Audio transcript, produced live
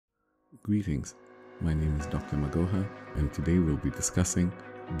Greetings, my name is Dr. Magoha, and today we'll be discussing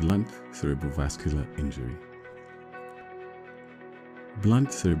blunt cerebrovascular injury. Blunt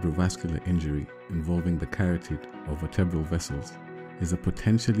cerebrovascular injury involving the carotid or vertebral vessels is a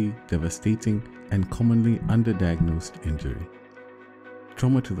potentially devastating and commonly underdiagnosed injury.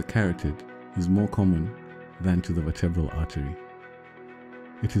 Trauma to the carotid is more common than to the vertebral artery.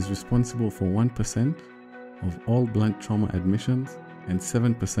 It is responsible for 1% of all blunt trauma admissions and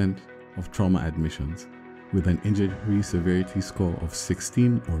 7% of trauma admissions, with an injury severity score of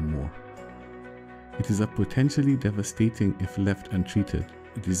 16 or more. It is a potentially devastating, if left untreated,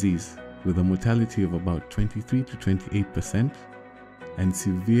 disease with a mortality of about 23 to 28% and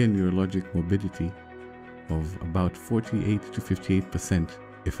severe neurologic morbidity of about 48 to 58%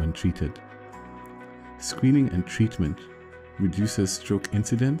 if untreated. Screening and treatment reduces stroke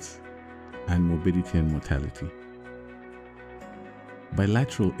incidence and morbidity and mortality.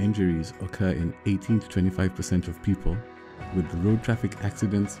 Bilateral injuries occur in 18 to 25% of people, with road traffic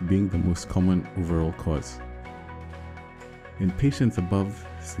accidents being the most common overall cause. In patients above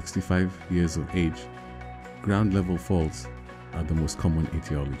 65 years of age, ground level falls are the most common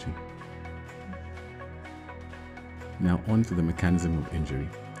etiology. Now on to the mechanism of injury.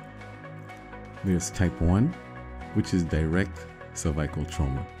 There's type 1, which is direct cervical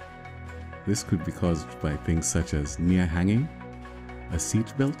trauma. This could be caused by things such as near hanging, a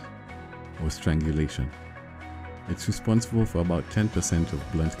seat belt, or strangulation. It's responsible for about 10%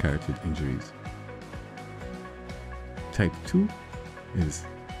 of blunt carotid injuries. Type 2 is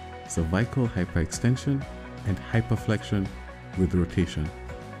cervical hyperextension and hyperflexion with rotation.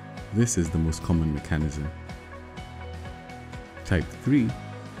 This is the most common mechanism. Type 3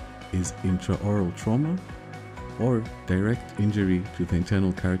 is intraoral trauma or direct injury to the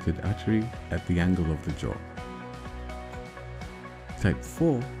internal carotid artery at the angle of the jaw. Type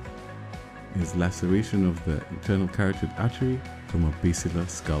 4 is laceration of the internal carotid artery from a basilar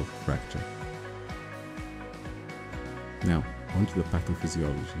skull fracture. Now, on to the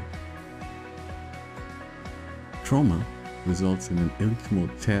pathophysiology. Trauma results in an lymph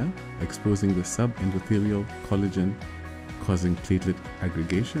node tear, exposing the subendothelial collagen, causing platelet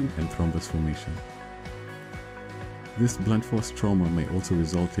aggregation and thrombus formation. This blunt force trauma may also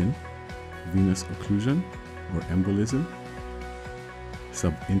result in venous occlusion or embolism,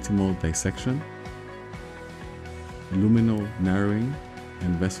 subintimal dissection, luminal narrowing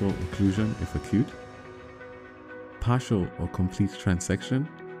and vessel occlusion if acute, partial or complete transection,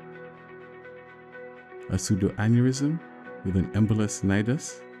 a pseudoaneurysm with an embolus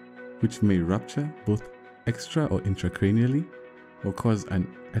nidus, which may rupture both extra or intracranially or cause an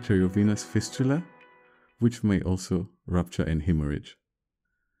arteriovenous fistula, which may also rupture and hemorrhage.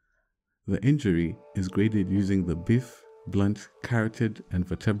 The injury is graded using the BIF blunt carotid and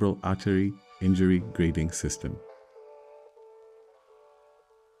vertebral artery injury grading system.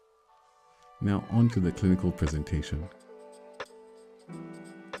 Now on to the clinical presentation.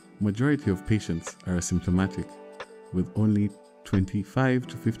 Majority of patients are asymptomatic, with only 25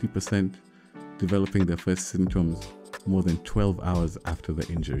 to 50% developing their first symptoms more than 12 hours after the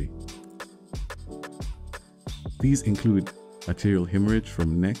injury. These include arterial hemorrhage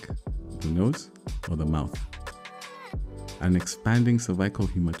from neck, the nose, or the mouth, an expanding cervical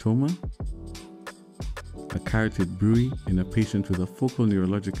hematoma, a carotid bruit in a patient with a focal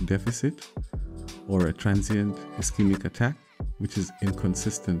neurologic deficit, or a transient ischemic attack, which is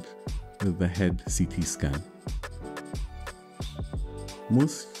inconsistent with the head CT scan.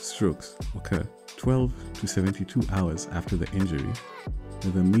 Most strokes occur 12 to 72 hours after the injury,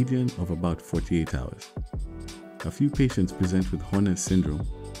 with a median of about 48 hours. A few patients present with Horner's syndrome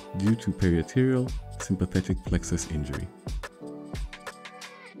due to periarterial sympathetic plexus injury.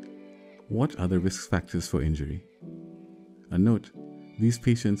 What are the risk factors for injury? A note, these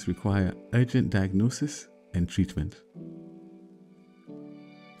patients require urgent diagnosis and treatment.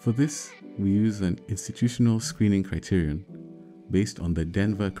 For this, we use an institutional screening criterion based on the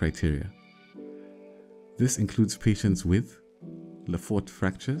Denver criteria. This includes patients with Lefort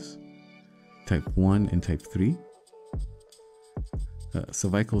fractures, type 1 and type 3,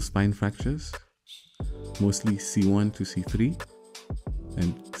 cervical spine fractures, mostly C1 to C3,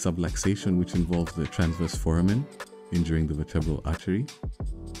 and subluxation, which involves the transverse foramen injuring the vertebral artery,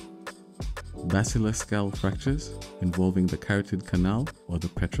 basilar skull fractures involving the carotid canal or the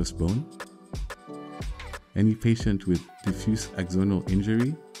petrous bone, any patient with diffuse axonal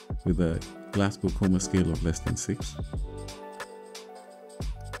injury with a Glasgow Coma scale of less than 6,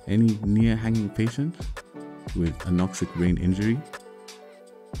 any near hanging patient with anoxic brain injury,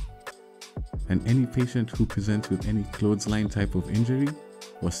 and any patient who presents with any clothesline type of injury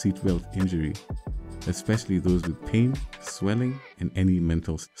or seatbelt injury, especially those with pain, swelling, and any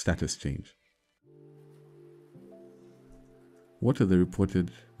mental status change. What are the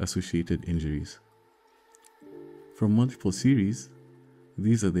reported associated injuries? From multiple series,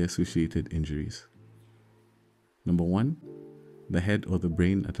 these are the associated injuries. Number 1, the head or the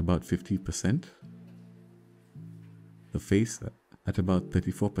brain at about 50%, the face at about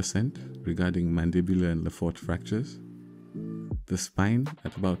 34% regarding mandibular and Lefort fractures, the spine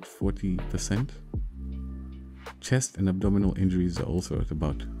at about 40%, chest and abdominal injuries are also at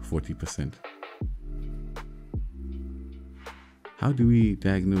about 40%. How do we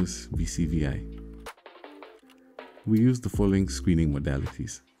diagnose BCVI? We use the following screening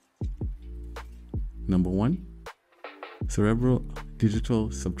modalities. Number 1, cerebral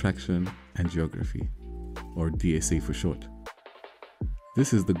digital subtraction angiography, or DSA for short.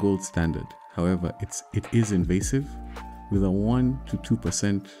 This is the gold standard. However, it is invasive with a 1 to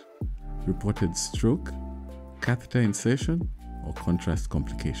 2% reported stroke, catheter insertion, or contrast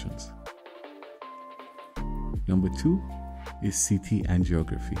complications. Number 2 is CT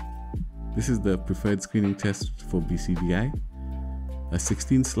angiography. This is the preferred screening test for BCVI. A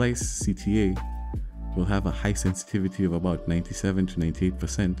 16-slice CTA will have a high sensitivity of about 97 to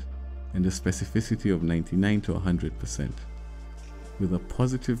 98% and a specificity of 99 to 100%, with a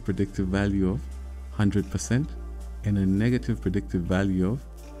positive predictive value of 100% and a negative predictive value of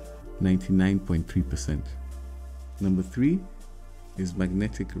 99.3%. Number 3 is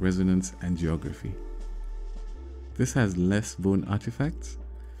magnetic resonance angiography. This has less bone artifacts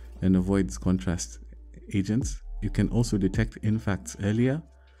and avoids contrast agents. It can also detect infarcts earlier,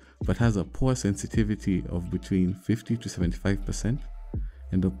 but has a poor sensitivity of between 50 to 75%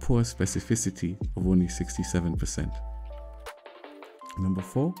 and a poor specificity of only 67%. Number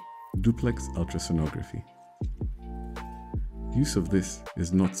 4, duplex ultrasonography. Use of this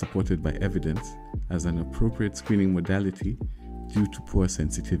is not supported by evidence as an appropriate screening modality due to poor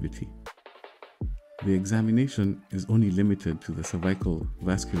sensitivity. The examination is only limited to the cervical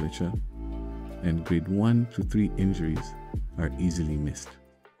vasculature, and grade 1 to 3 injuries are easily missed.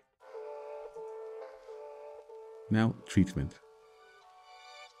 Now, treatment.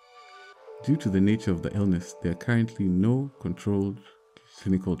 Due to the nature of the illness, there are currently no controlled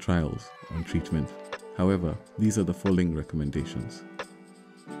clinical trials on treatment. However, these are the following recommendations.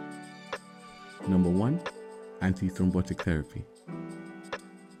 Number 1, antithrombotic therapy.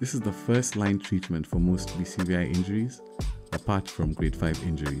 This is the first line treatment for most BCVI injuries, apart from grade 5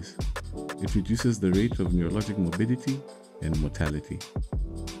 injuries. It reduces the rate of neurologic morbidity and mortality.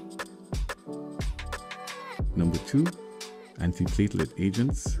 Number 2, antiplatelet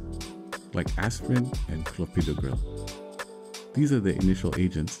agents like aspirin and clopidogrel. These are the initial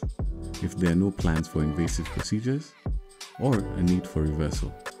agents if there are no plans for invasive procedures or a need for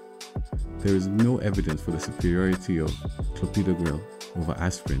reversal. There is no evidence for the superiority of clopidogrel over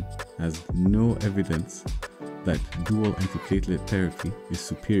aspirin, as no evidence that dual antiplatelet therapy is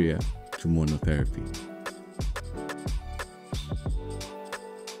superior to monotherapy.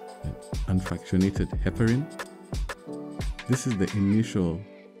 Unfractionated heparin. This is the initial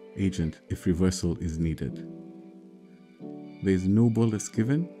agent if reversal is needed. There is no bolus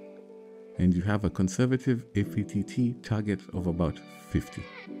given, and you have a conservative APTT target of about 50.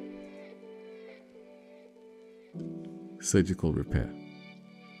 Surgical repair.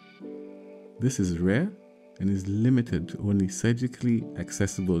 This is rare and is limited to only surgically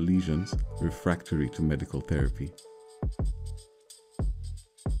accessible lesions refractory to medical therapy.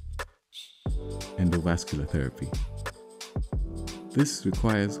 Endovascular therapy. This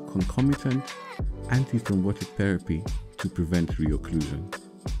requires concomitant antithrombotic therapy to prevent reocclusion.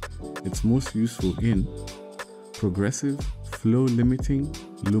 It's most useful in progressive flow-limiting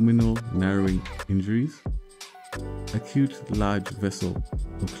luminal narrowing injuries, acute large vessel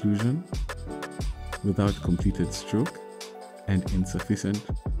occlusion without completed stroke, and insufficient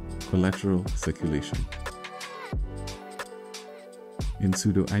collateral circulation. In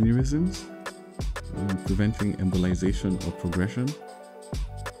pseudoaneurysms, preventing embolization or progression,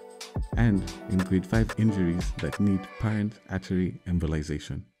 and in grade 5 injuries that need parent artery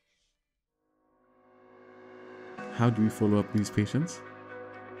embolization. How do we follow up these patients?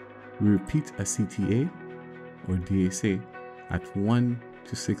 We repeat a CTA or DSA at 1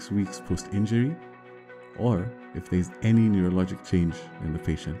 to 6 weeks post-injury, or if there is any neurologic change in the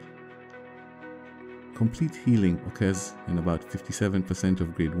patient. Complete healing occurs in about 57%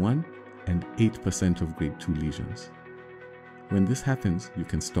 of grade 1 and 8% of grade 2 lesions. When this happens, you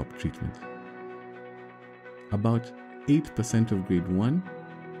can stop treatment. About 8% of grade 1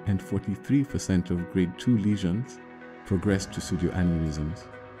 and 43% of grade 2 lesions progress to pseudoaneurysms.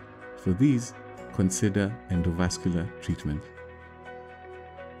 For these, consider endovascular treatment.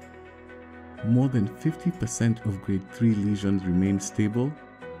 More than 50% of grade 3 lesions remain stable,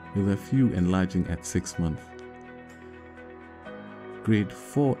 with a few enlarging at 6 months. Grade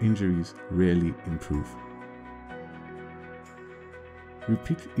 4 injuries rarely improve.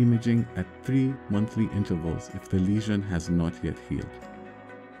 Repeat imaging at 3 monthly intervals if the lesion has not yet healed.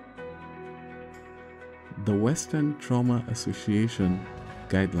 The Western Trauma Association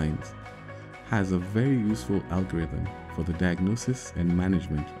guidelines has a very useful algorithm for the diagnosis and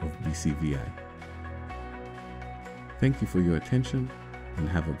management of BCVI. Thank you for your attention and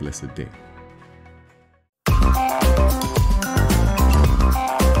have a blessed day.